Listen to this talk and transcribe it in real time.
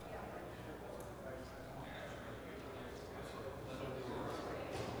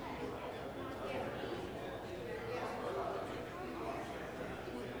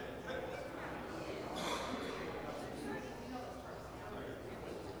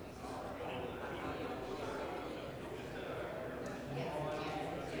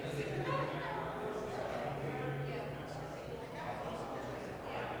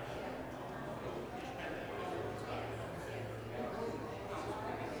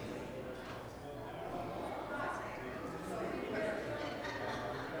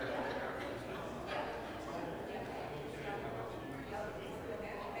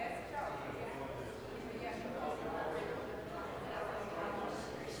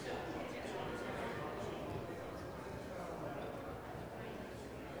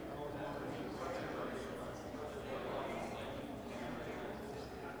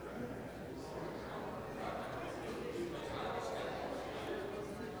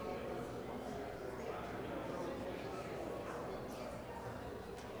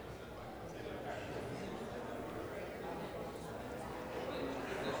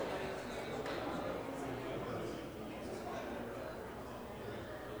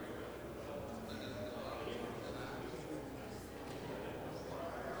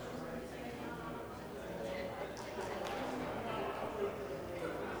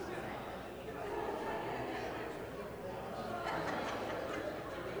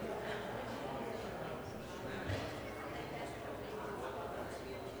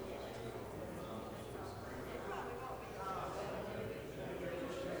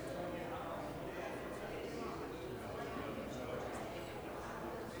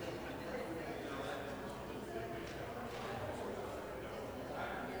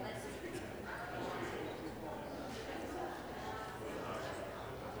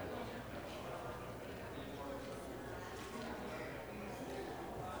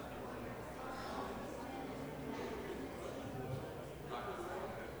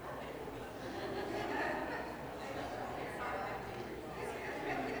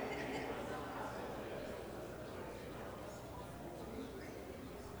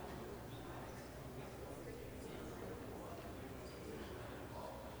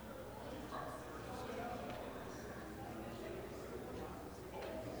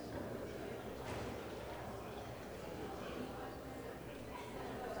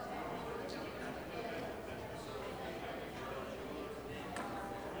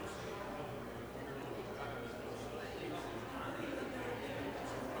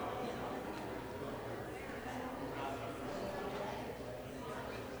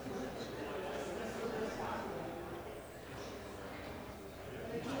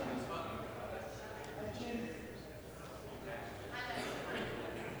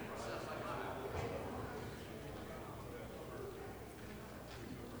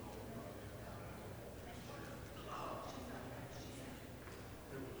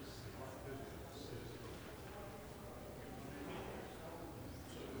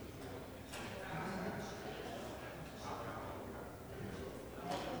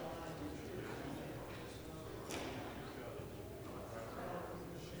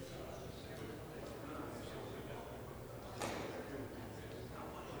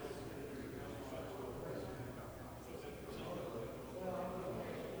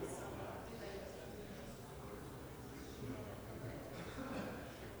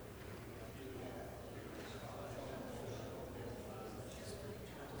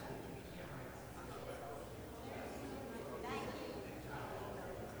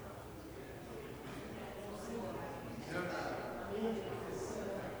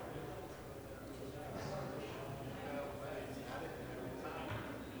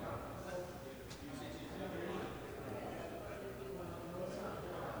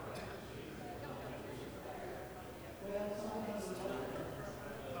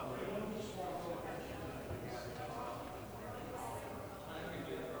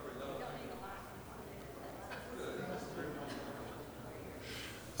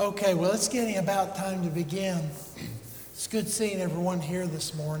Okay, well, it's getting about time to begin. It's good seeing everyone here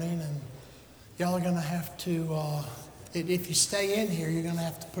this morning, and y'all are going to have to, if you stay in here, you're going to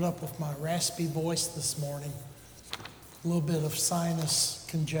have to put up with my raspy voice this morning. A little bit of sinus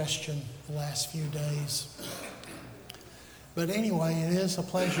congestion the last few days. But anyway, it is a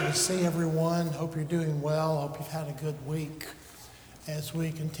pleasure to see everyone. Hope you're doing well. Hope you've had a good week. As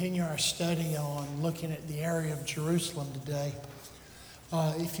we continue our study on looking at the area of Jerusalem today,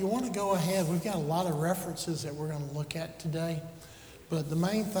 if you want to go ahead, we've got a lot of references that we're going to look at today. But the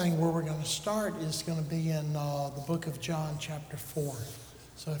main thing where we're going to start is going to be in the book of John, chapter 4.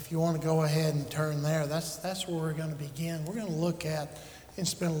 So if you want to go ahead and turn there, that's where we're going to begin. We're going to look at and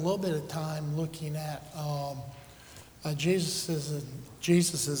spend a little bit of time looking at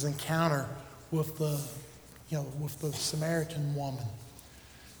Jesus's encounter with the Samaritan woman.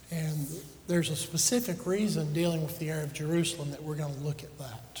 And there's a specific reason dealing with the area of Jerusalem that we're going to look at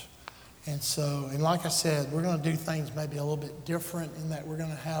that. And like I said, we're going to do things maybe a little bit different in that we're going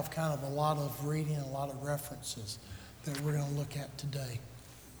to have kind of a lot of reading, a lot of references that we're going to look at today.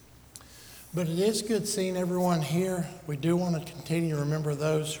 But it is good seeing everyone here. We do want to continue to remember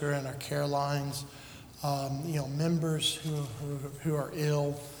those who are in our care lines, members who are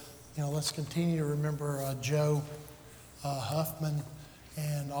ill. Let's continue to remember Joe Huffman,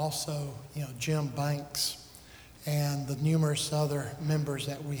 and also, Jim Banks, and the numerous other members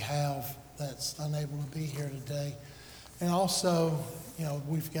that we have that's unable to be here today. And also,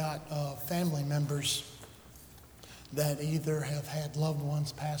 we've got family members that either have had loved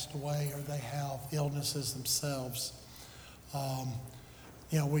ones passed away or they have illnesses themselves.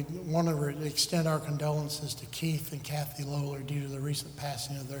 We want to extend our condolences to Keith and Kathy Lowler due to the recent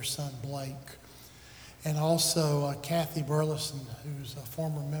passing of their son, Blake. And also Kathy Burleson, who's a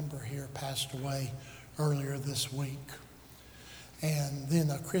former member here, passed away earlier this week. And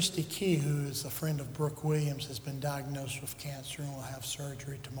then Christy Key, who is a friend of Brooke Williams, has been diagnosed with cancer and will have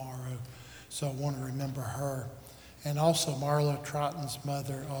surgery tomorrow. So I want to remember her. And also Marlo Trotton's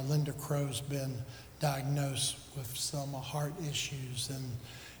mother, Linda Crow's been diagnosed with some heart issues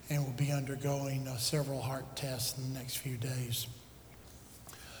and will be undergoing several heart tests in the next few days.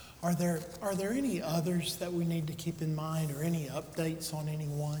 Are there any others that we need to keep in mind or any updates on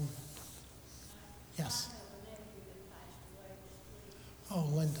anyone? Yes. Oh,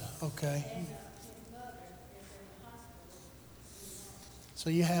 Linda, okay. So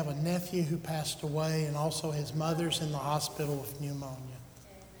you have a nephew who passed away and also his mother's in the hospital with pneumonia.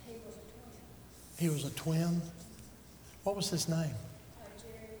 He was a twin? What was his name?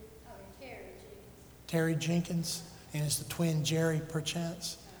 Terry Jenkins. Terry Jenkins? And is the twin Jerry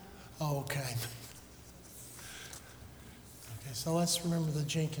perchance? Oh, okay. Okay, so let's remember the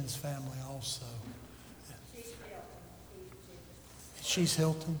Jenkins family also. She's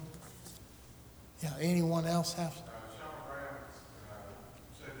Hilton. Yeah, anyone else have? Shauna Brown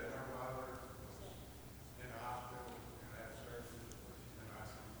said that her mother was in the hospital and had surgery in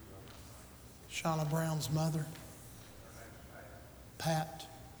the ICU. Shauna Brown's mother? Her name's Pat.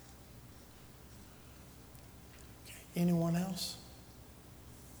 Okay, anyone else?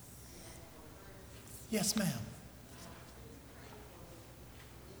 Yes, ma'am.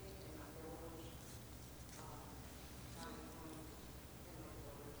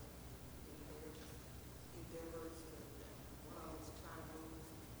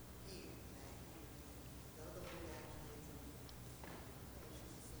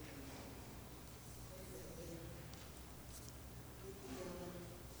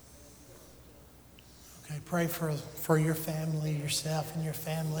 Okay, pray for your family, yourself and your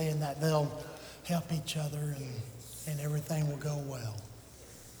family, and that they'll help each other and everything will go well.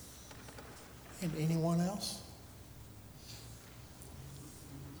 And anyone else?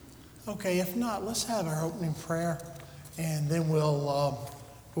 Okay, if not, let's have our opening prayer and then we'll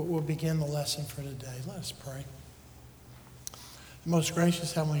begin the lesson for today. Let us pray. Most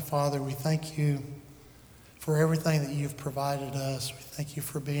gracious Heavenly Father, we thank you for everything that you've provided us. We thank you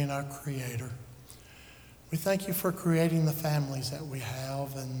for being our creator. We thank you for creating the families that we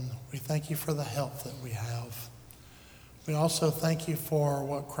have, and we thank you for the health that we have. We also thank you for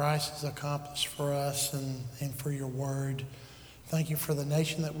what Christ has accomplished for us and for your word. Thank you for the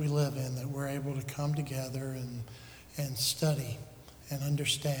nation that we live in, that we're able to come together and study and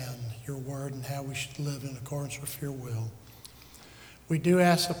understand your word and how we should live in accordance with your will. We do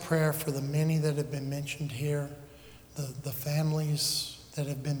ask a prayer for the many that have been mentioned here, the families that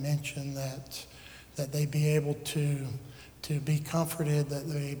have been mentioned, that they be able to be comforted, that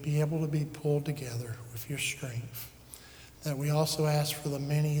they be able to be pulled together with your strength. That we also ask for the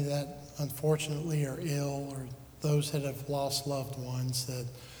many that unfortunately are ill or those that have lost loved ones, that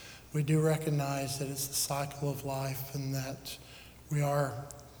we do recognize that it's the cycle of life and that we are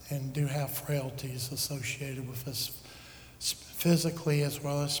and do have frailties associated with us physically as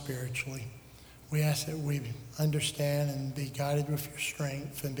well as spiritually. We ask that we understand and be guided with your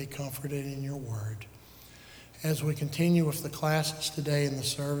strength and be comforted in your word. As we continue with the classes today and the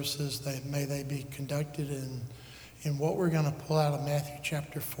services, may they be conducted in what we're going to pull out of Matthew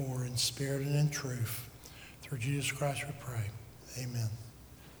chapter 4 in spirit and in truth. Through Jesus Christ we pray. Amen.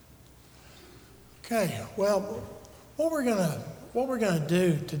 Okay, well, what we're going to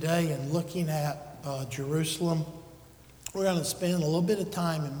do today in looking at Jerusalem, we're going to spend a little bit of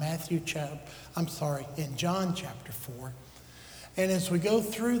time in in John chapter 4. And as we go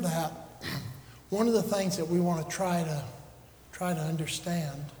through that, one of the things that we want to try to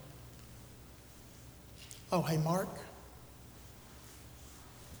understand. Oh, hey, Mark.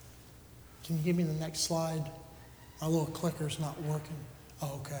 Can you give me the next slide? My little clicker's not working.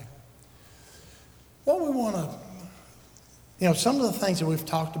 Oh, okay. What we want to, some of the things that we've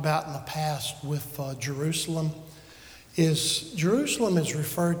talked about in the past with Jerusalem is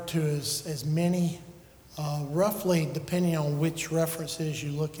referred to as many, roughly, depending on which references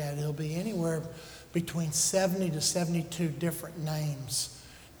you look at, it'll be anywhere between 70 to 72 different names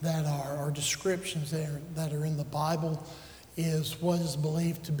that are, or descriptions that are in the Bible, is what is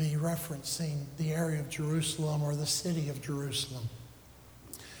believed to be referencing the area of Jerusalem or the city of Jerusalem.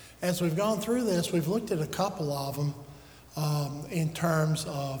 As we've gone through this, we've looked at a couple of them in terms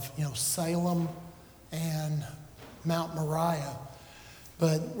of, Salem and Mount Moriah.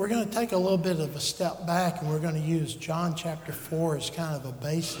 But we're going to take a little bit of a step back and we're going to use John chapter 4 as kind of a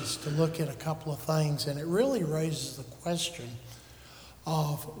basis to look at a couple of things. And it really raises the question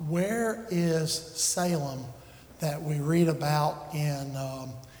of where is Salem that we read about in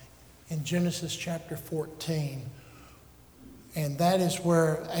Genesis chapter 14. And that is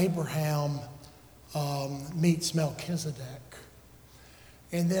where Abraham meets Melchizedek.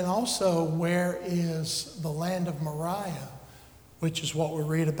 And then also, where is the land of Moriah, which is what we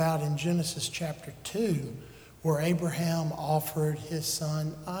read about in Genesis chapter 2, where Abraham offered his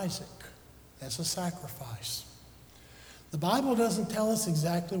son Isaac as a sacrifice. The Bible doesn't tell us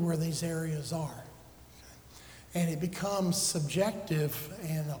exactly where these areas are. And it becomes subjective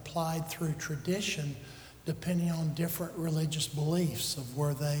and applied through tradition depending on different religious beliefs of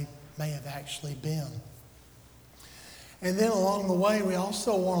where they may have actually been. And then along the way, we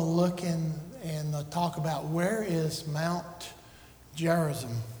also want to look and talk about where is Mount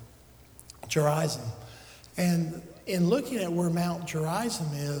Gerizim. And in looking at where Mount Gerizim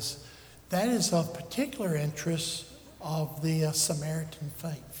is, that is of particular interest of the Samaritan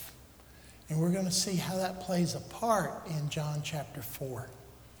faith. And we're going to see how that plays a part in John chapter 4.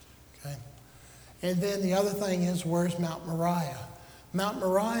 Okay? And then the other thing is, where's Mount Moriah? Mount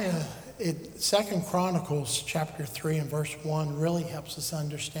Moriah, 2 Chronicles chapter 3 and verse 1 really helps us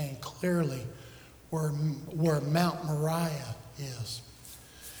understand clearly where Mount Moriah is.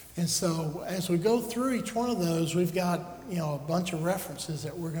 And so as we go through each one of those, we've got, a bunch of references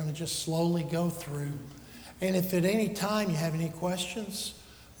that we're going to just slowly go through. And if at any time you have any questions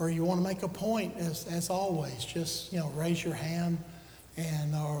or you want to make a point, as always, just, raise your hand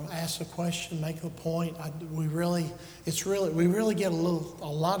and or ask a question, make a point. We really get a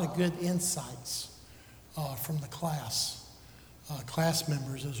lot of good insights from the class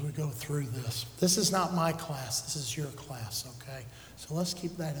members as we go through this. This is not my class. This is your class, okay? So let's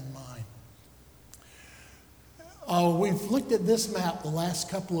keep that in mind. We've looked at this map the last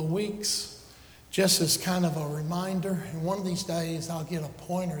couple of weeks just as kind of a reminder. And one of these days I'll get a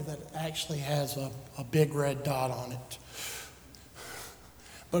pointer that actually has a big red dot on it.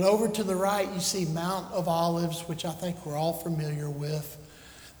 But over to the right, you see Mount of Olives, which I think we're all familiar with.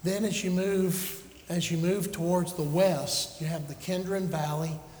 Then as you move towards the west, you have the Kidron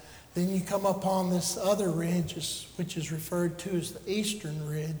Valley. Then you come upon this other ridge, which is referred to as the Eastern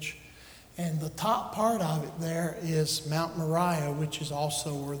Ridge. And the top part of it there is Mount Moriah, which is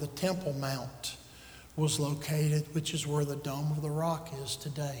also where the Temple Mount was located, which is where the Dome of the Rock is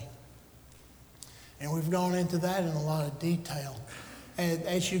today. And we've gone into that in a lot of detail. And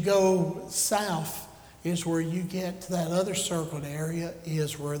as you go south is where you get to that other circled area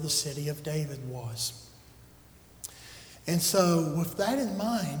is where the city of David was. And so with that in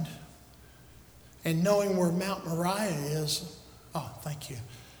mind, and knowing where Mount Moriah is, thank you.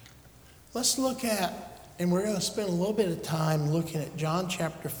 Let's look at, and we're going to spend a little bit of time looking at John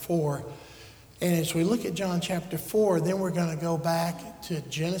chapter 4. And as we look at John chapter 4, then we're going to go back to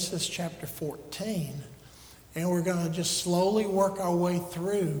Genesis chapter 14. And we're going to just slowly work our way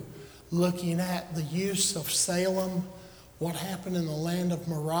through looking at the use of Salem, what happened in the land of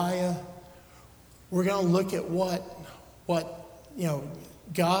Moriah. We're going to look at what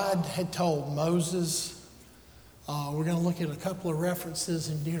God had told Moses. We're going to look at a couple of references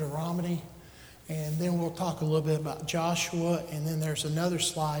in Deuteronomy, and then we'll talk a little bit about Joshua, and then there's another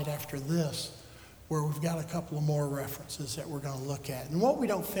slide after this where we've got a couple of more references that we're going to look at. And what we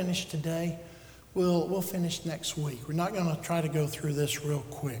don't finish today, we'll finish next week. We're not going to try to go through this real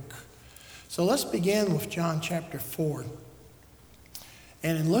quick. So let's begin with John chapter 4.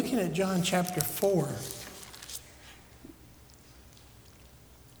 And in looking at John chapter 4,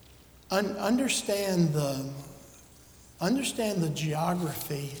 understand the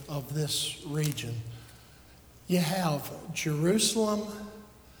geography of this region. You have Jerusalem,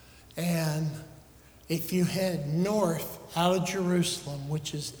 and if you head north out of Jerusalem,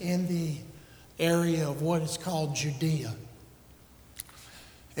 which is in the area of what is called Judea,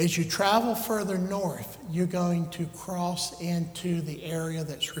 as you travel further north, you're going to cross into the area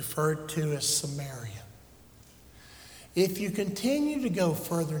that's referred to as Samaria. If you continue to go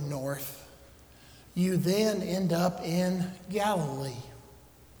further north, you then end up in Galilee.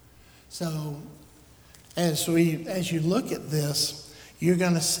 So as you look at this, you're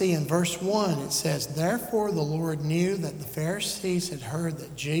going to see in verse 1, it says, "Therefore the Lord knew that the Pharisees had heard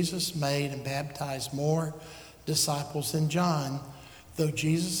that Jesus made and baptized more disciples than John, though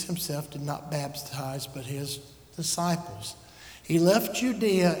Jesus himself did not baptize but his disciples. He left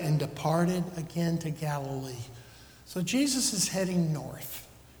Judea and departed again to Galilee." So Jesus is heading north.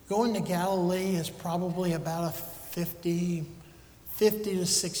 Going to Galilee is probably about a 50 to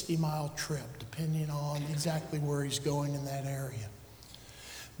 60 mile trip, depending on exactly where he's going in that area.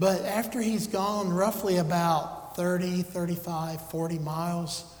 But after he's gone roughly about 30, 35, 40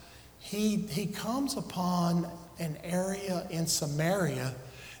 miles, he comes upon an area in Samaria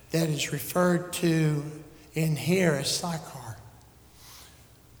that is referred to in here as Sychar.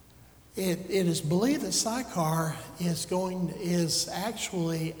 It is believed that Sychar is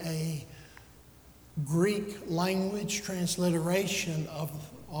actually a Greek language transliteration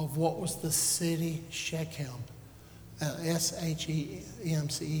of what was the city Shechem, Shemcem,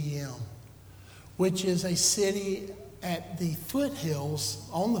 which is a city at the foothills,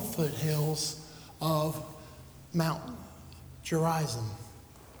 on the foothills of Mount Gerizim.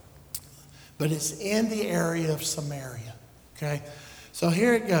 But it's in the area of Samaria, okay? So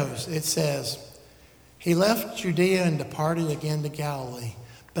here it goes. It says, "He left Judea and departed again to Galilee,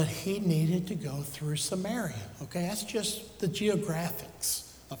 but he needed to go through Samaria." Okay, that's just the geographics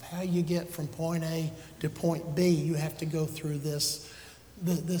of how you get from point A to point B. You have to go through this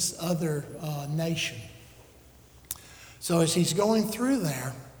other nation. So as he's going through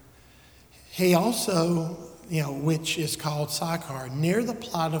there, he also, which is called Sychar, near the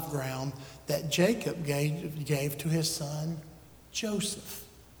plot of ground that Jacob gave to his son Joseph.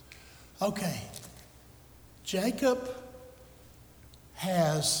 Okay, Jacob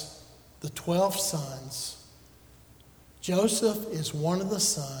has the 12 sons. Joseph is one of the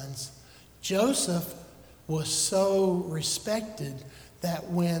sons. Joseph was so respected that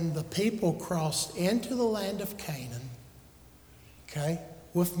when the people crossed into the land of Canaan, okay,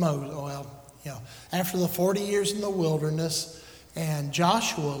 with Moses, after the 40 years in the wilderness, and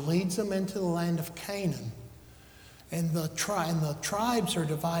Joshua leads them into the land of Canaan, and the tribes are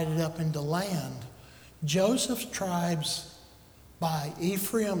divided up into land. Joseph's tribes, by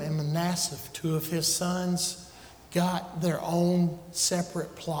Ephraim and Manasseh, two of his sons, got their own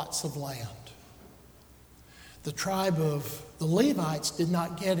separate plots of land. The tribe of the Levites did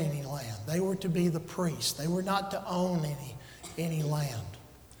not get any land. They were to be the priests. They were not to own any land.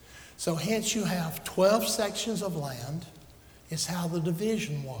 So hence you have 12 sections of land is how the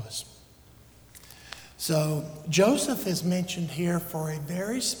division was. So Joseph is mentioned here for a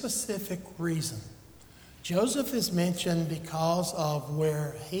very specific reason. Joseph is mentioned because of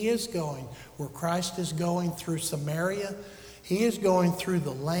where he is going, where Christ is going through Samaria. He is going through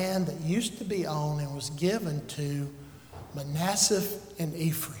the land that used to be owned and was given to Manasseh and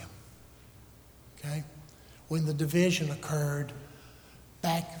Ephraim. Okay? When the division occurred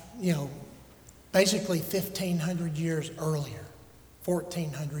back, basically 1,500 years earlier,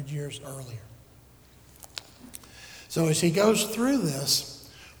 1,400 years earlier. So as he goes through this,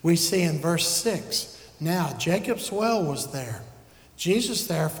 we see in verse 6, "Now Jacob's well was there. Jesus,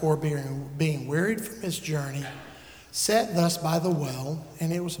 therefore, being wearied from his journey, sat thus by the well,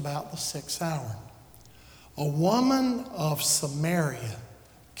 and it was about the 6th hour. A woman of Samaria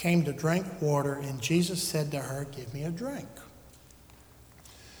came to drink water, and Jesus said to her, 'Give me a drink.'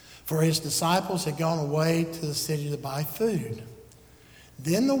 For his disciples had gone away to the city to buy food.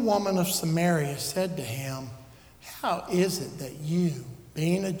 Then the woman of Samaria said to him, how is it that you,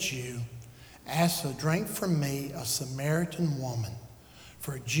 being a Jew, ask a drink from me, a Samaritan woman?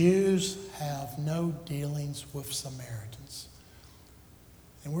 For Jews have no dealings with Samaritans.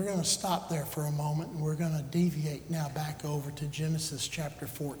 And we're going to stop there for a moment, and we're going to deviate now back over to Genesis chapter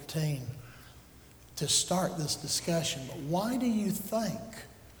 14 to start this discussion. But why do you think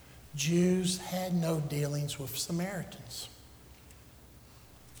Jews had no dealings with Samaritans?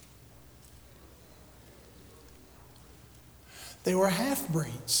 They were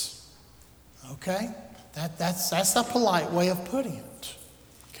half-breeds, okay? That's a polite way of putting it,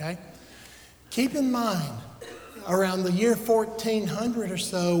 okay? Keep in mind, around the year 1400 or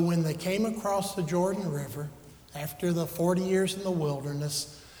so, when they came across the Jordan River, after the 40 years in the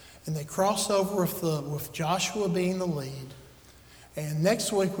wilderness, and they cross over with Joshua being the lead. And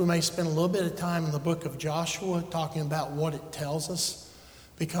next week we may spend a little bit of time in the book of Joshua talking about what it tells us,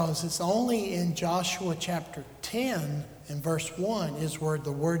 because it's only in Joshua chapter 10 and verse 1 is where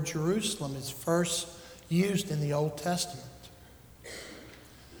the word Jerusalem is first used in the Old Testament.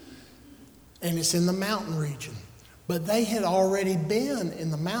 And it's in the mountain region. But they had already been in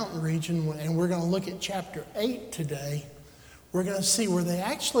the mountain region, and we're going to look at chapter 8 today. We're going to see where they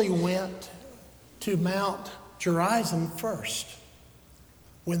actually went to Mount Gerizim first,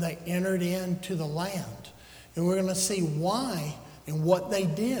 when they entered into the land. And we're going to see why and what they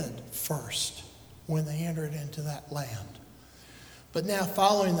did first when they entered into that land. But now,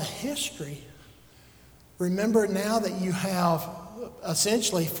 following the history, remember now that you have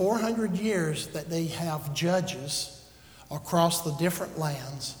essentially 400 years that they have judges across the different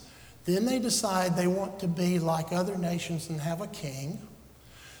lands. Then they decide they want to be like other nations and have a king.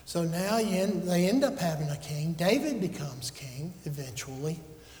 So now they end up having a king. David becomes king eventually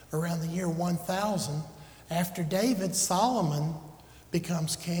around the year 1000. After David, Solomon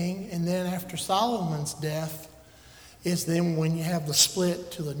becomes king. And then after Solomon's death is then when you have the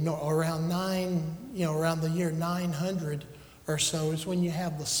split to the around the year 900 or so is when you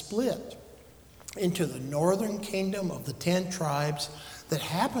have the split into the northern kingdom of the 10 tribes that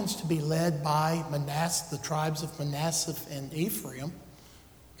happens to be led by Manasseh, the tribes of Manasseh and Ephraim.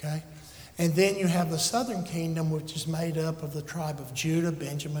 Okay? And then you have the southern kingdom, which is made up of the tribe of Judah,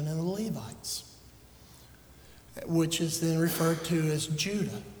 Benjamin, and the Levites, which is then referred to as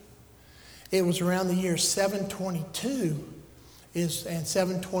Judah. It was around the year 722 and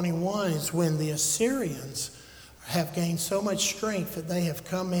 721 is when the Assyrians have gained so much strength that they have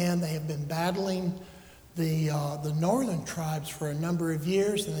come in, they have been battling the northern tribes for a number of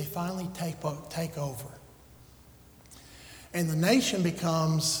years, and they finally take over. And the nation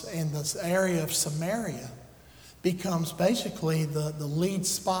becomes, and this area of Samaria becomes basically the lead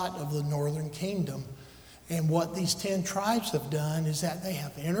spot of the northern kingdom. And what these 10 tribes have done is that they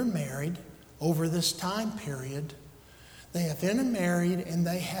have intermarried over this time period. They have intermarried, and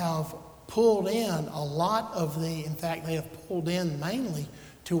they have pulled in a lot of in fact, they have pulled in mainly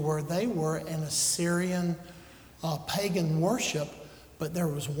to where they were an Assyrian pagan worship, but there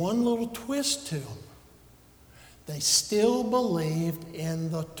was one little twist to them. They still believed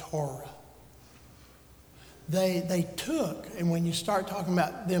in the Torah. They took, and when you start talking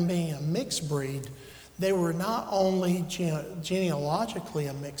about them being a mixed breed, they were not only genealogically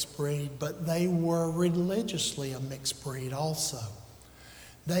a mixed breed, but they were religiously a mixed breed also.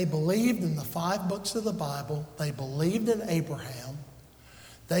 They believed in the 5 books of the Bible. They believed in Abraham.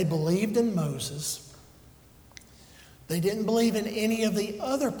 They believed in Moses. They didn't believe in any of the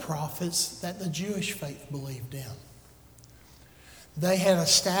other prophets that the Jewish faith believed in. They had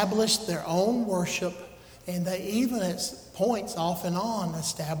established their own worship, and they even at points off and on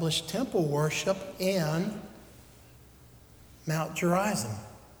established temple worship in Mount Gerizim.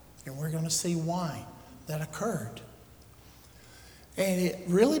 And we're going to see why that occurred. And it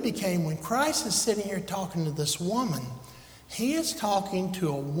really became, when Christ is sitting here talking to this woman, he is talking to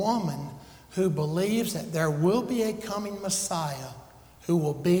a woman who believes that there will be a coming Messiah who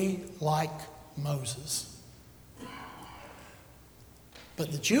will be like Moses.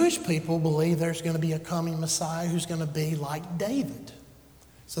 But the Jewish people believe there's going to be a coming Messiah who's going to be like David.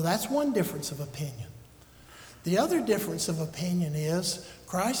 So that's one difference of opinion. The other difference of opinion is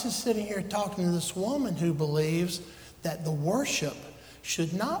Christ is sitting here talking to this woman who believes that the worship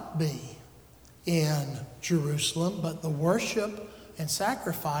should not be in Jerusalem, but the worship and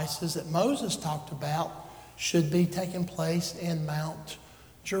sacrifices that Moses talked about should be taking place in Mount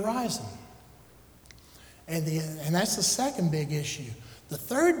Gerizim. And that's the second big issue. The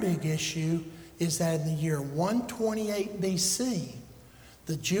third big issue is that in the year 128 BC,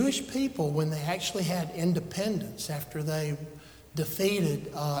 the Jewish people, when they actually had independence after they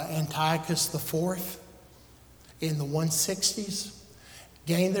defeated Antiochus IV in the 160s,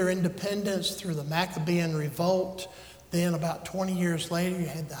 gained their independence through the Maccabean revolt. Then about 20 years later, you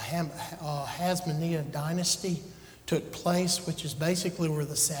had the Hasmonean dynasty took place, which is basically where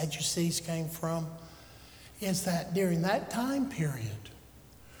the Sadducees came from. Is that during that time period,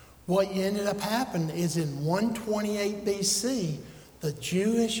 what ended up happening is in 128 BC, the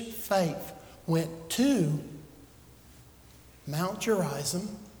Jewish faith went to Mount Gerizim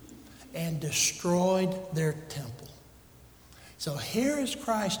and destroyed their temple. So here is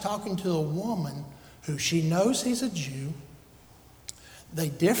Christ talking to a woman who she knows he's a Jew. They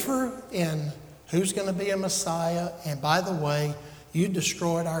differ in who's going to be a Messiah. And by the way, you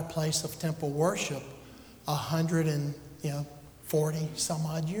destroyed our place of temple worship 140 some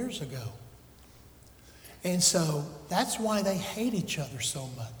odd years ago. And so that's why they hate each other so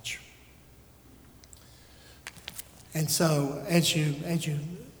much. And so as you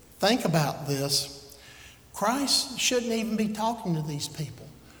think about this, Christ shouldn't even be talking to these people.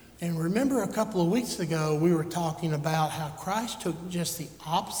 And remember a couple of weeks ago, we were talking about how Christ took just the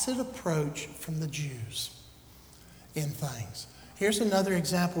opposite approach from the Jews in things. Here's another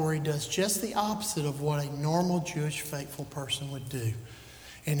example where he does just the opposite of what a normal Jewish faithful person would do.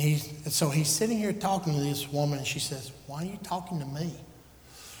 And so he's sitting here talking to this woman, and she says, "Why are you talking to me?"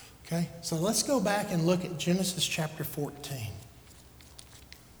 Okay, so let's go back and look at Genesis chapter 14.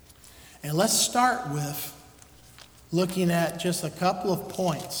 And let's start with looking at just a couple of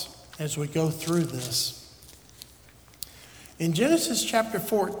points as we go through this. In Genesis chapter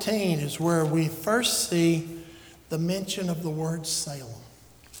 14 is where we first see the mention of the word Salem.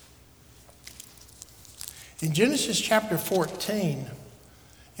 In Genesis chapter 14,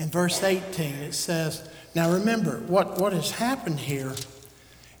 in verse 18, it says, now remember, what has happened here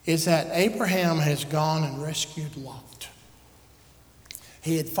is that Abraham has gone and rescued Lot.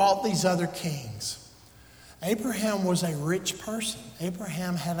 He had fought these other kings. Abraham was a rich person.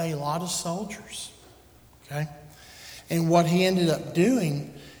 Abraham had a lot of soldiers. Okay? And what he ended up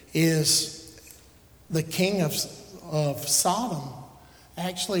doing is the king of Sodom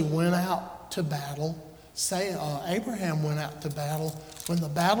actually went out to battle. Abraham went out to battle. When the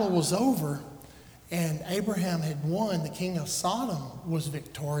battle was over and Abraham had won, the king of Sodom was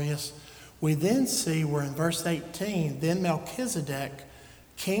victorious. We then see where in verse 18, then Melchizedek,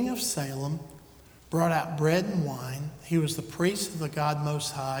 king of Salem, brought out bread and wine. He was the priest of the God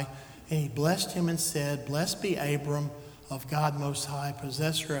Most High, and he blessed him and said, blessed be Abram of God Most High,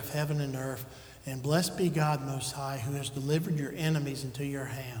 possessor of heaven and earth, and blessed be God Most High, who has delivered your enemies into your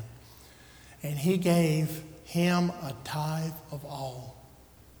hand. And he gave him a tithe of all.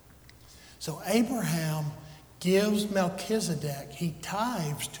 So Abraham gives Melchizedek, he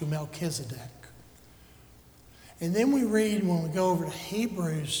tithes to Melchizedek. And then we read, when we go over to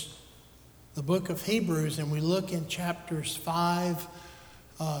Hebrews, the book of Hebrews, and we look in chapters 5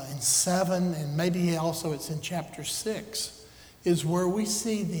 and 7, and maybe also it's in chapter 6, is where we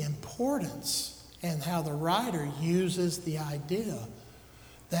see the importance and how the writer uses the idea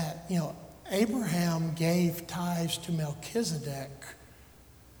that, Abraham gave tithes to Melchizedek,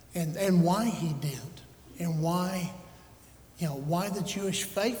 and why he did, and why the Jewish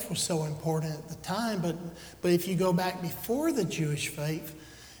faith was so important at the time. But if you go back before the Jewish faith,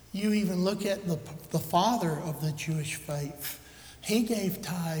 you even look at the father of the Jewish faith. He gave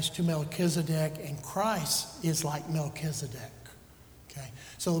tithes to Melchizedek, and Christ is like Melchizedek. Okay,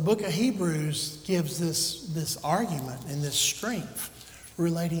 so the book of Hebrews gives this argument and this strength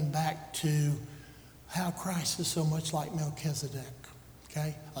relating back to how Christ is so much like Melchizedek.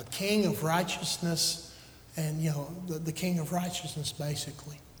 Okay, a king of righteousness, and the king of righteousness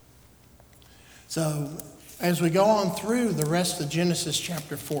basically. So as we go on through the rest of Genesis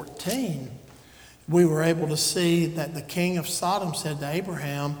chapter 14, we were able to see that the king of Sodom said to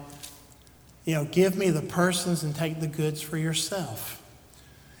Abraham, give me the persons and take the goods for yourself.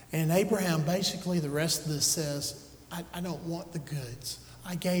 And Abraham, basically the rest of this says, I don't want the goods.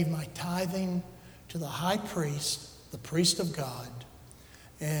 I gave my tithing to the high priest, the priest of God,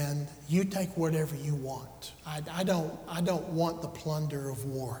 and you take whatever you want. I don't want the plunder of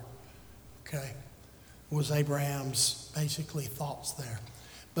war. Okay, was Abraham's basically thoughts there.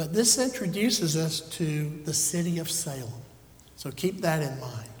 But this introduces us to the city of Salem. So keep that in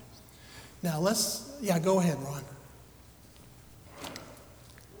mind. Now go ahead, Ron.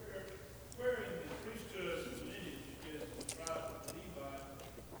 Where in the priesthood and lineage is the tribe of Levi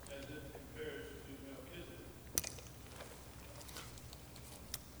as it compares to Melchizedek?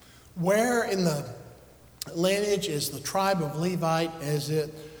 Where in the lineage is the tribe of Levite as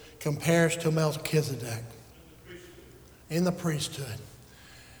it compares to Melchizedek? in the priesthood.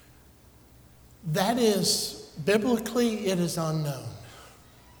 That is, biblically, it is unknown.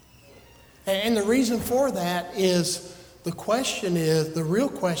 And the reason for that is the real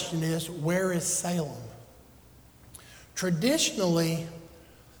question is, where is Salem? Traditionally,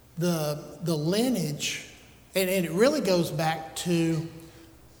 the lineage, and it really goes back to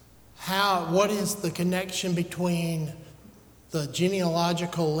what is the connection between the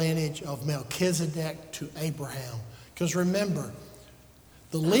genealogical lineage of Melchizedek to Abraham. Because remember,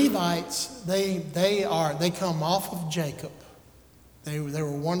 the Levites, they come off of Jacob. They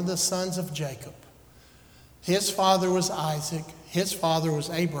were one of the sons of Jacob. His father was Isaac. His father was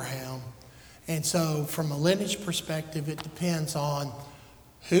Abraham. And so from a lineage perspective, it depends on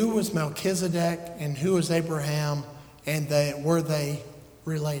who was Melchizedek and who was Abraham, and were they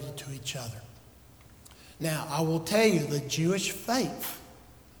related to each other. Now, I will tell you, the Jewish faith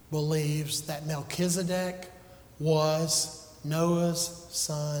believes that Melchizedek was Noah's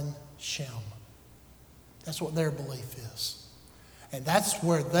son Shem. That's what their belief is. And that's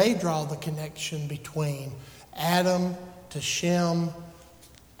where they draw the connection between Adam to Shem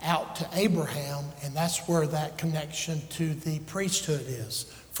out to Abraham, and that's where that connection to the priesthood is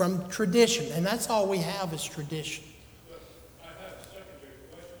from tradition. And that's all we have is tradition. But I have a secondary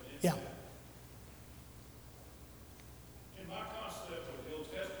question. Yeah. In my concept of the Old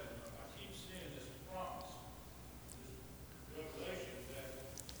Testament, I keep seeing this promise, this revelation that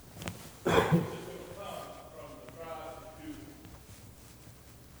this will come from the tribe of Judah.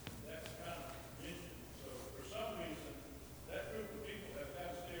 That's kind of mentioned. So for some reason, that group of people have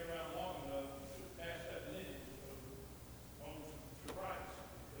got to stay around long enough to pass that lineage on to Christ,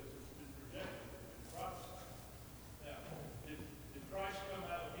 because it's been projected and prophesied. Now, did Christ come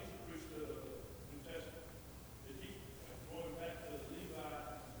out of his priesthood of the New Testament? Did he, going back to Levi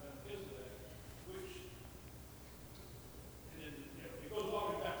and Melchizedek, which, and then, it goes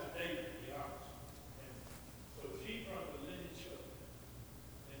all the way back to David, to be honest. And so is he from the lineage of,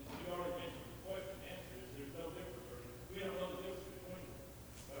 and you already mentioned the question, the answer is there's no difference, or we don't know the difference between them.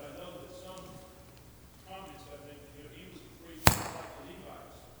 But I know that some comments have been, he was the priest like the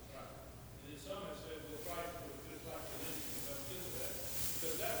Levites, right? And then some have said, well, Christ was just like the lineage of Melchizedek,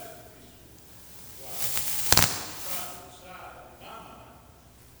 because that was the priesthood. Why? I'm trying to decide, in my mind,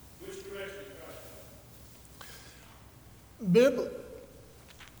 which direction is Christ going?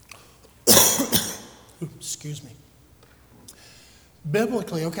 Excuse me.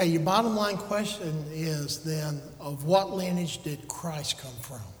 Biblically, okay, your bottom line question is then, of what lineage did Christ come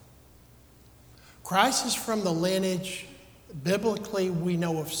from? Christ is from the lineage, biblically we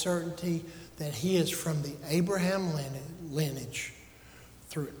know of certainty that he is from the Abraham lineage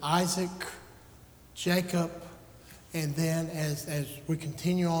through Isaac, Jacob, and then as we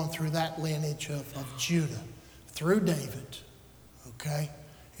continue on through that lineage of Judah, through David, okay,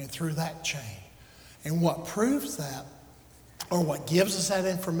 and through that chain. And what proves that, or what gives us that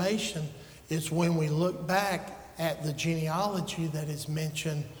information, is when we look back at the genealogy that is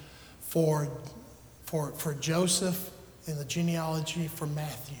mentioned for Joseph and the genealogy for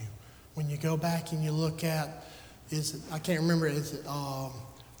Matthew. When you go back and you look at, I can't remember,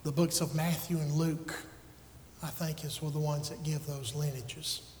 the books of Matthew and Luke, I think is the ones that give those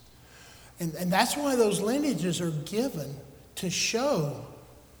lineages. And that's why those lineages are given to show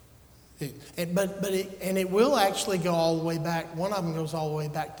it. And it will actually go all the way back. One of them goes all the way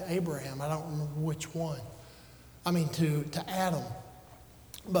back to Abraham. I don't remember which one. To Adam.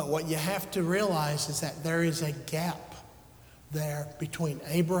 But what you have to realize is that there is a gap there between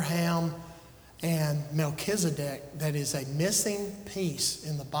Abraham and Melchizedek that is a missing piece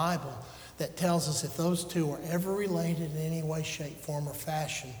in the Bible that tells us if those two are ever related in any way, shape, form, or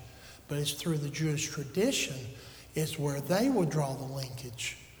fashion, but it's through the Jewish tradition, is where they would draw the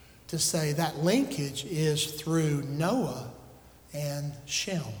linkage to say that linkage is through Noah and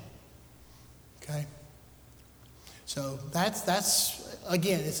Shem. Okay? So that's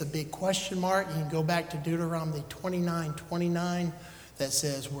again, it's a big question mark. You can go back to Deuteronomy 29:29 that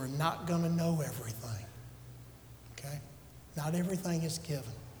says we're not going to know everything. Okay? Not everything is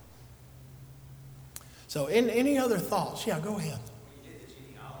given. So any other thoughts? Yeah, go ahead. When you get the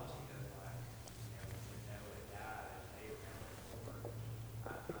genealogy of like, when Noah died and Abraham was born,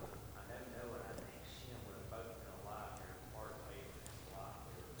 I know Noah and I think Shem would have both been alive during part of Abraham's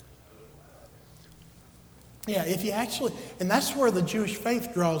life. Yeah, if you actually, and that's where the Jewish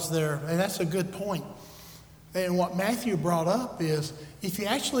faith draws there, and that's a good point. And what Matthew brought up is, if you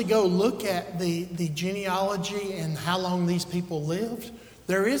actually go look at the genealogy and how long these people lived,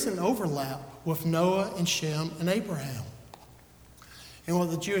 there is an overlap with Noah and Shem and Abraham. And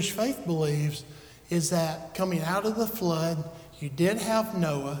what the Jewish faith believes is that coming out of the flood, you did have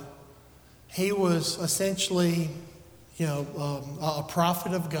Noah. He was essentially, a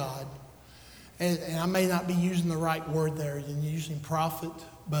prophet of God. And I may not be using the right word there in using prophet,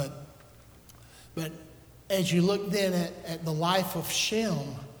 but as you look then at the life of Shem,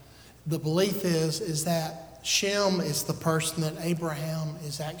 the belief is that Shem is the person that Abraham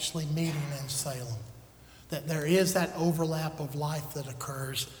is actually meeting in Salem. That there is that overlap of life that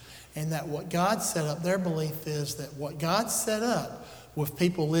occurs, and that what God set up, their belief is that what God set up with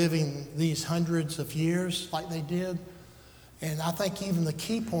people living these hundreds of years like they did, and I think even the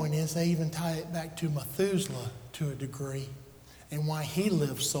key point is they even tie it back to Methuselah to a degree, and why he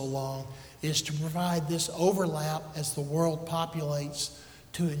lived so long is to provide this overlap as the world populates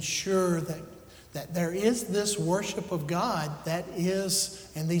to ensure that there is this worship of God that is,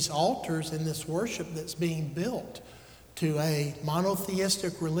 and these altars and this worship that's being built to a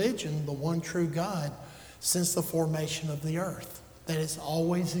monotheistic religion, the one true God, since the formation of the earth. That it's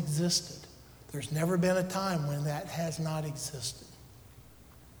always existed. There's never been a time when that has not existed.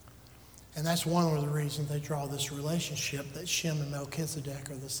 And that's one of the reasons they draw this relationship that Shem and Melchizedek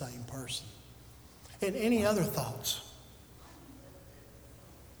are the same person. And any other thoughts?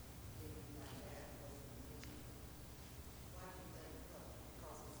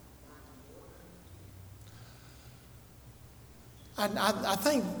 I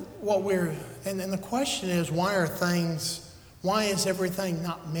think what and the question is, why is everything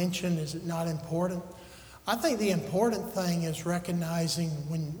not mentioned? Is it not important? I think the important thing is recognizing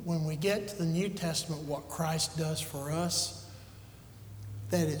when we get to the New Testament what Christ does for us,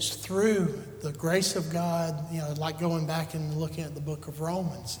 that it's through the grace of God, like going back and looking at the book of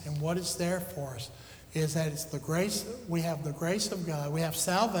Romans, and what it's there for us is that it's the grace, we have the grace of God, we have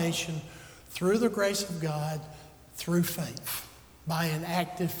salvation through the grace of God through faith. By an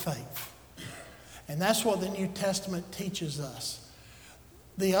active faith. And that's what the New Testament teaches us.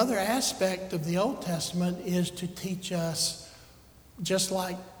 The other aspect of the Old Testament is to teach us, just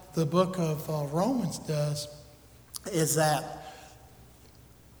like the book of Romans does, is that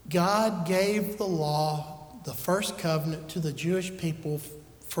God gave the law, the first covenant, to the Jewish people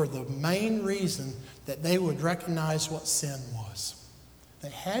for the main reason that they would recognize what sin was. They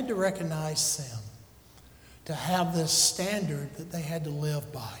had to recognize sin, to have this standard that they had to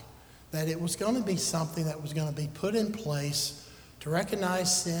live by, that it was going to be something that was going to be put in place to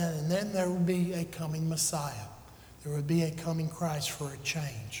recognize sin, and then there would be a coming Messiah. There would be a coming Christ for a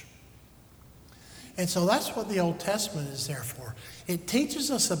change. And so that's what the Old Testament is there for. It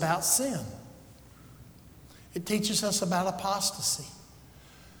teaches us about sin. It teaches us about apostasy.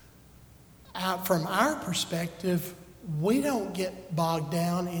 From our perspective, we don't get bogged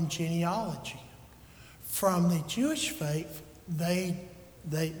down in genealogy. From the Jewish faith, they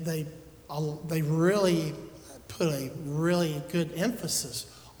really put a really good emphasis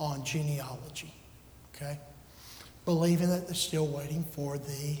on genealogy, okay? Believing that they're still waiting for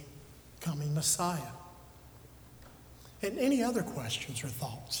the coming Messiah. And any other questions or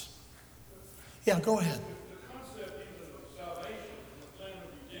thoughts? Yeah, go ahead. The concept even of salvation and the plan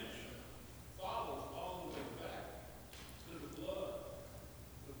of redemption follows all the way back to the blood.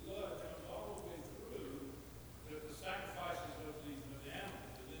 The blood comes all the way through the sacrifices of the animals,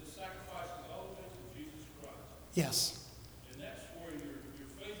 and then the sacrifices all the way to Jesus Christ. Yes. And that's where your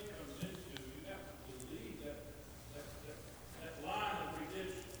faith comes into. You have to believe that line of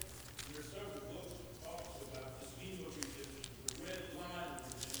redemption. There are several books that talks about the scheme of redemption, the red line of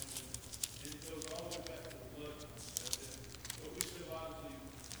redemption, and it goes all the way back to the blood. What we symbolically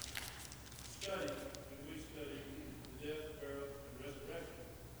study when we study the death, burial, and resurrection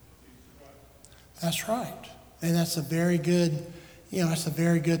of Jesus Christ. That's right. And that's a very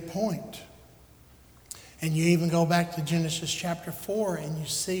good point. And you even go back to Genesis chapter 4 and you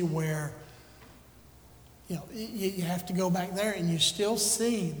see where, you have to go back there and you still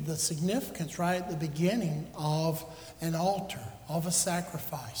see the significance right at the beginning of an altar, of a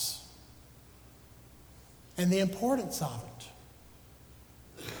sacrifice, and the importance of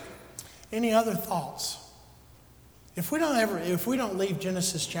it. Any other thoughts? If we don't leave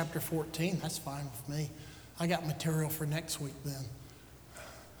Genesis chapter 14, that's fine with me. I got material for next week then.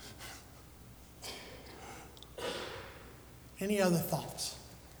 Any other thoughts?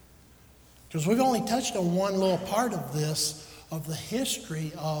 Because we've only touched on one little part of this, of the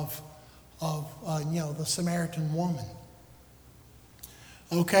history of the Samaritan woman.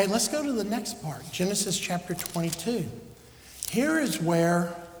 Okay, let's go to the next part, Genesis chapter 22. Here is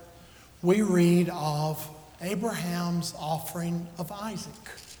where we read of Abraham's offering of Isaac.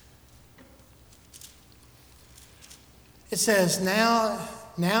 It says, now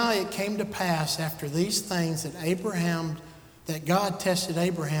now it came to pass after these things that God tested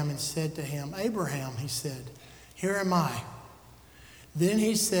Abraham and said to him, Abraham, he said, here am I. Then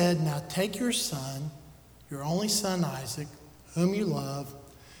he said, now take your son, your only son Isaac, whom you love,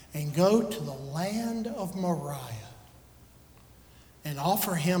 and go to the land of Moriah and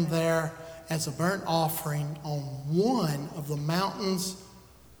offer him there as a burnt offering on one of the mountains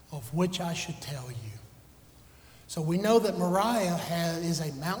of which I should tell you. So we know that Moriah is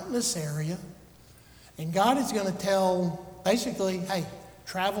a mountainous area, and God is going to tell, basically, hey,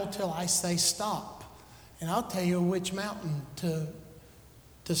 travel till I say stop, and I'll tell you which mountain to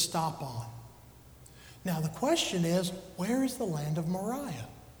stop on. Now the question is, where is the land of Moriah?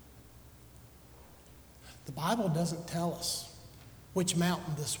 The Bible doesn't tell us which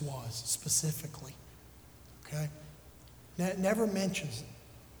mountain this was specifically. Okay? It never mentions it.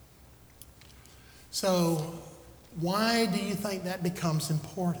 So why do you think that becomes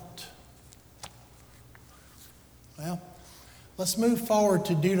important? Well, let's move forward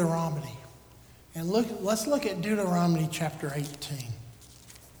to Deuteronomy. And let's look at Deuteronomy chapter 18.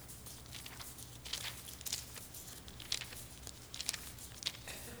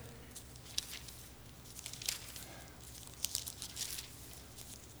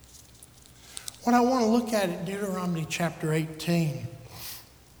 What I want to look at Deuteronomy chapter 18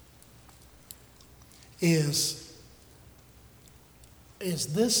 is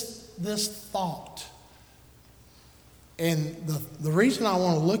this thought. And the reason I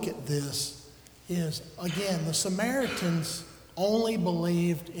want to look at this is, again, the Samaritans only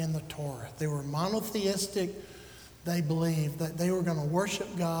believed in the Torah. They were monotheistic. They believed that they were going to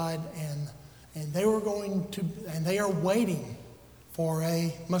worship God, and they are waiting for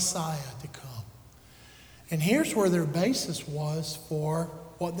a Messiah to come. And here's where their basis was for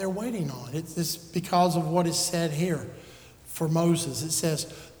what they're waiting on. It's because of what is said here for Moses. It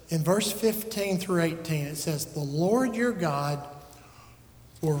says in verse 15 through 18, it says, the Lord your God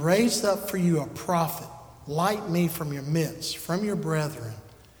will raise up for you a prophet like me from your midst, from your brethren.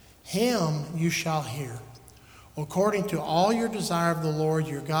 Him you shall hear, according to all your desire of the Lord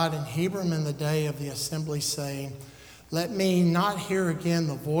your God in Hebron in the day of the assembly, saying, let me not hear again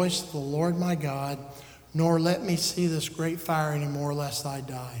the voice of the Lord my God, nor let me see this great fire anymore, lest I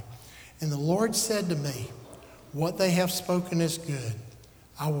die. And the Lord said to me, what they have spoken is good.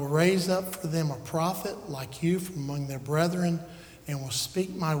 I will raise up for them a prophet like you from among their brethren, and will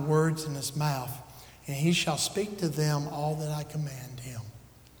speak my words in his mouth, and he shall speak to them all that I command him.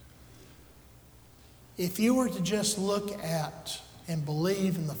 If you were to just look at and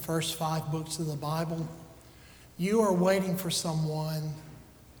believe in the first 5 books of the Bible, you are waiting for someone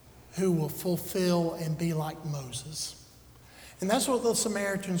who will fulfill and be like Moses. And that's what the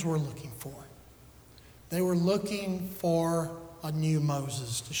Samaritans were looking for. They were looking for a new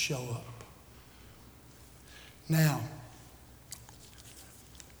Moses to show up. Now,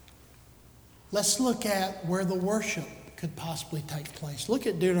 let's look at where the worship could possibly take place. Look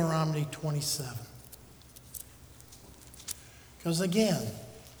at Deuteronomy 27. Because again,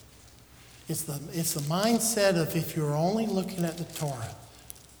 it's the mindset of if you're only looking at the Torah.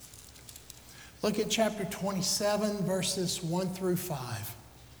 Look at chapter 27, verses 1 through 5.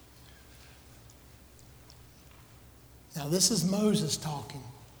 Now, this is Moses talking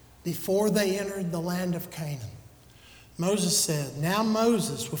before they entered the land of Canaan. Moses said, now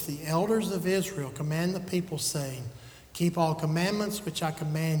Moses with the elders of Israel command the people, saying, keep all commandments which I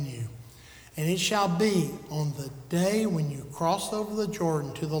command you. And it shall be on the day when you cross over the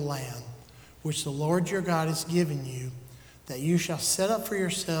Jordan to the land which the Lord your God is giving you, that you shall set up for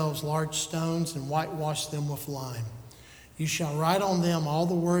yourselves large stones and whitewash them with lime. You shall write on them all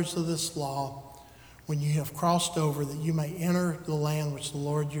the words of this law when you have crossed over, that you may enter the land which the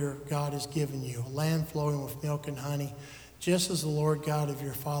Lord your God has given you, a land flowing with milk and honey, just as the Lord God of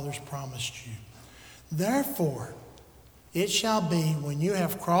your fathers promised you. Therefore, it shall be when you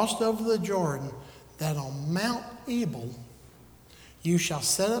have crossed over the Jordan, that on Mount Ebal you shall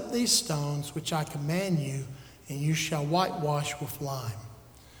set up these stones which I command you, and you shall whitewash with lime.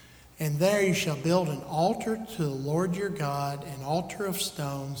 And there you shall build an altar to the Lord your God, an altar of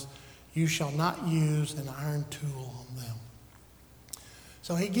stones. You shall not use an iron tool on them.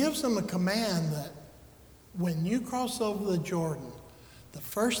 So he gives them a command that when you cross over the Jordan, the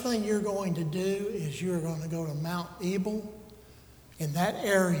first thing you're going to do is you're going to go to Mount Ebal in that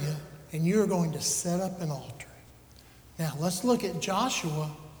area, and you're going to set up an altar. Now let's look at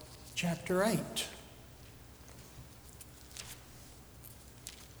Joshua chapter 8.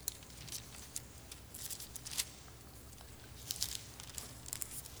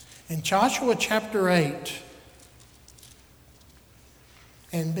 In Joshua chapter 8,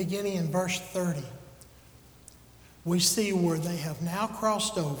 And beginning in verse 30, we see where they have now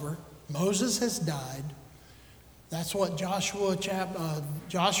crossed over. Moses has died. That's what Joshua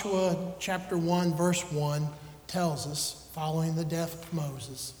chapter 1, verse 1 tells us, following the death of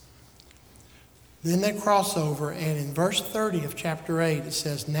Moses. Then they cross over, and in verse 30 of chapter 8, it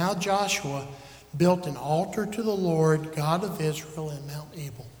says, Now Joshua built an altar to the Lord, God of Israel, in Mount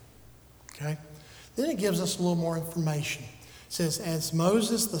Ebal. Okay? Then it gives us a little more information. It says, As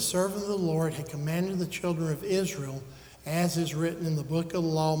Moses, the servant of the Lord, had commanded the children of Israel, as is written in the book of the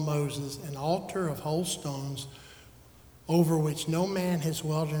law of Moses, an altar of whole stones, over which no man has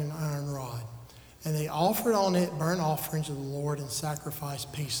welded an iron rod. And they offered on it burnt offerings of the Lord and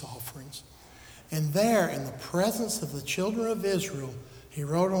sacrificed peace offerings. And there, in the presence of the children of Israel, he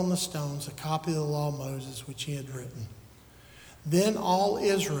wrote on the stones a copy of the law of Moses, which he had written. Then all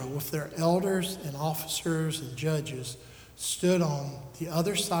Israel, with their elders and officers and judges, stood on the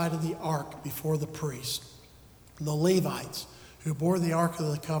other side of the ark before the priest, the Levites, who bore the ark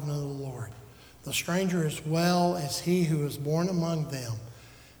of the covenant of the Lord, the stranger as well as he who was born among them.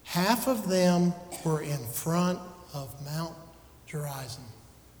 Half of them were in front of Mount Gerizim,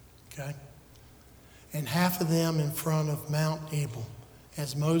 okay? And half of them in front of Mount Ebal,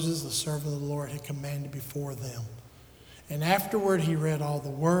 as Moses, the servant of the Lord, had commanded before them. And afterward he read all the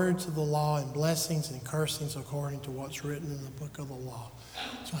words of the law and blessings and cursings according to what's written in the book of the law.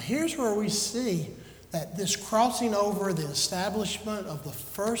 So here's where we see that this crossing over, the establishment of the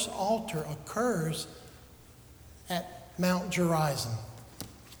first altar, occurs at Mount Gerizim.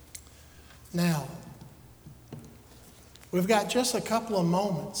 Now, we've got just a couple of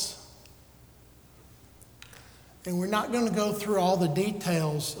moments, and we're not going to go through all the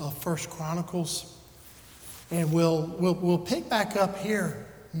details of First Chronicles, and we'll pick back up here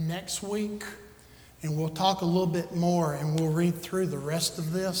next week, and we'll talk a little bit more, and we'll read through the rest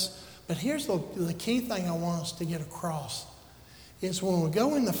of this. But here's the key thing I want us to get across, is when we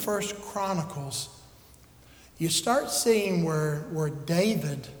go in the First Chronicles, you start seeing where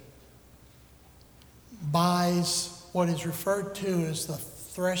David buys what is referred to as the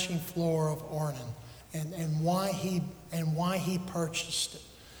threshing floor of Ornan, and why he purchased it.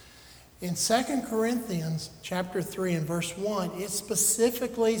 In 2 Corinthians chapter 3 and verse 1, it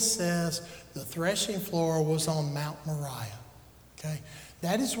specifically says the threshing floor was on Mount Moriah. Okay?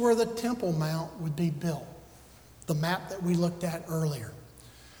 That is where the Temple Mount would be built, the map that we looked at earlier.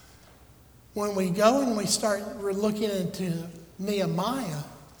 When we go and we're looking into Nehemiah,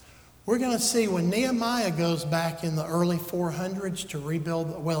 we're going to see when Nehemiah goes back in the early 400s to rebuild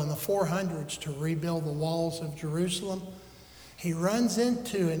the walls of Jerusalem, he runs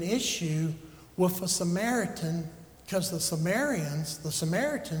into an issue with a Samaritan, because the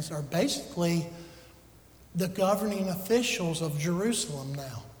Samaritans are basically the governing officials of Jerusalem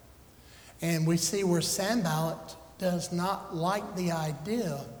now. And we see where Sanballat does not like the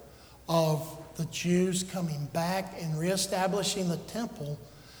idea of the Jews coming back and reestablishing the temple,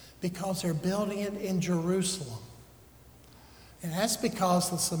 because they're building it in Jerusalem. And that's because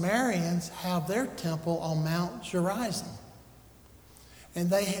the Samaritans have their temple on Mount Gerizim. And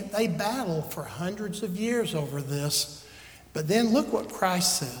they battle for hundreds of years over this. But then look what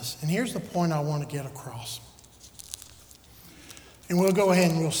Christ says. And here's the point I want to get across. And we'll go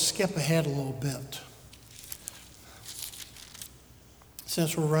ahead and we'll skip ahead a little bit,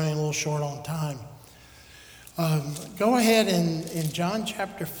 since we're running a little short on time. Go ahead in John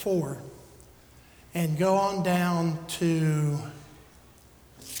chapter 4 and go on down to,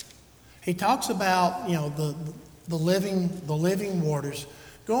 he talks about, the living waters.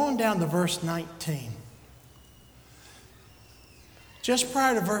 Go on down to verse 19. Just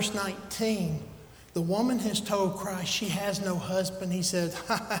prior to verse 19, the woman has told Christ she has no husband. He said,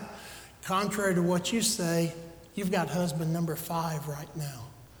 contrary to what you say, you've got husband number 5 right now.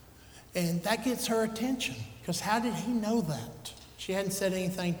 And that gets her attention, because how did he know that? She hadn't said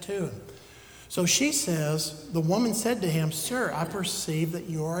anything to him. So she says, the woman said to him, Sir, I perceive that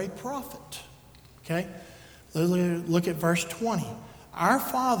you are a prophet. Okay? Look at verse 20. Our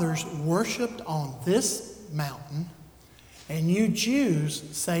fathers worshipped on this mountain, and you Jews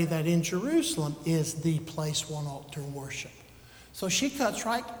say that in Jerusalem is the place one ought to worship. So she cuts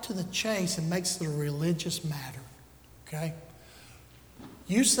right to the chase and makes it a religious matter. Okay?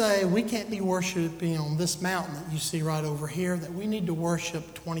 You say we can't be worshiping on this mountain that you see right over here, that we need to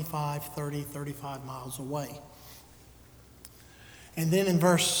worship 25, 30, 35 miles away. And then in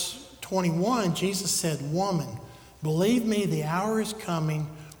verse 21, Jesus said, Woman, believe me, the hour is coming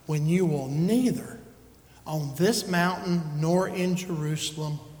when you will neither on this mountain nor in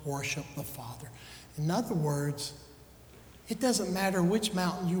Jerusalem worship the Father. In other words, It doesn't matter which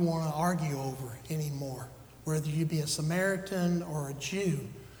mountain you want to argue over anymore, whether you be a Samaritan or a Jew.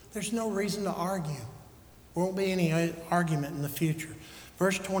 There's no reason to argue. There won't be any argument in the future.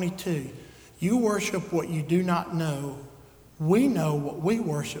 Verse 22, you worship what you do not know. We know what we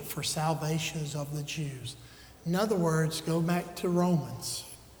worship, for salvation is of the Jews. In other words, go back to Romans.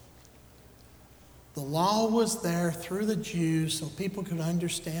 The law was there through the Jews so people could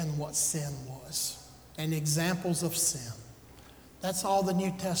understand what sin was and examples of sin. That's all the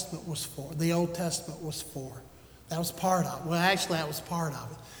New Testament was for. The Old Testament was for. That was part of it. Well, actually, that was part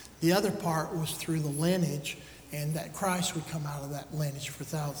of it. The other part was through the lineage, and that Christ would come out of that lineage for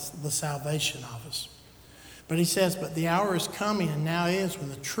the salvation of us. But he says, but the hour is coming, and now is, when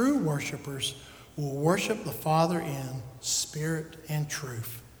the true worshipers will worship the Father in spirit and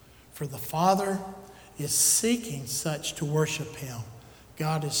truth. For the Father is seeking such to worship him.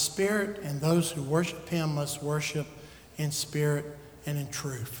 God is spirit, and those who worship him must worship in spirit and in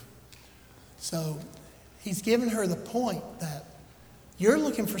truth. So he's given her the point that you're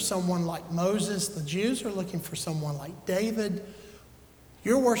looking for someone like Moses. The Jews are looking for someone like David.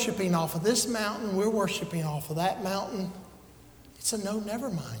 You're worshiping off of this mountain. We're worshiping off of that mountain. It's a no, never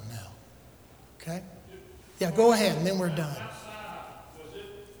mind now. Okay? Yeah, go ahead, and then we're done. Was it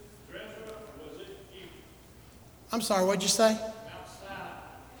Dresser or was it Eden? I'm sorry, what'd you say? Mount Sinai,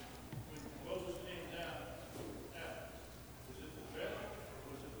 when Moses came down, was it the Dresser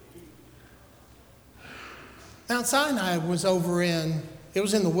or was it the Eden? Mount Sinai was it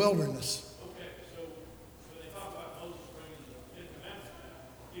was in the wilderness. Okay, so when they talk about Moses bringing the 10 Commandments down,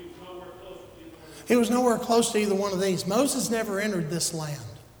 he was nowhere close to either one of them. He was nowhere close to either one of these. Moses never entered this land,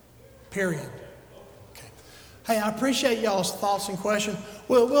 period. Okay. Hey, I appreciate y'all's thoughts and questions.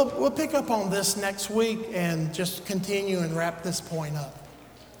 We'll pick up on this next week and just continue and wrap this point up.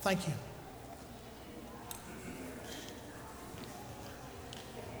 Thank you.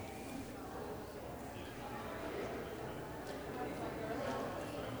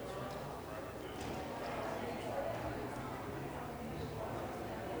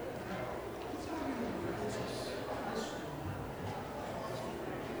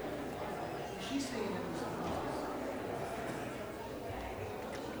 She's saying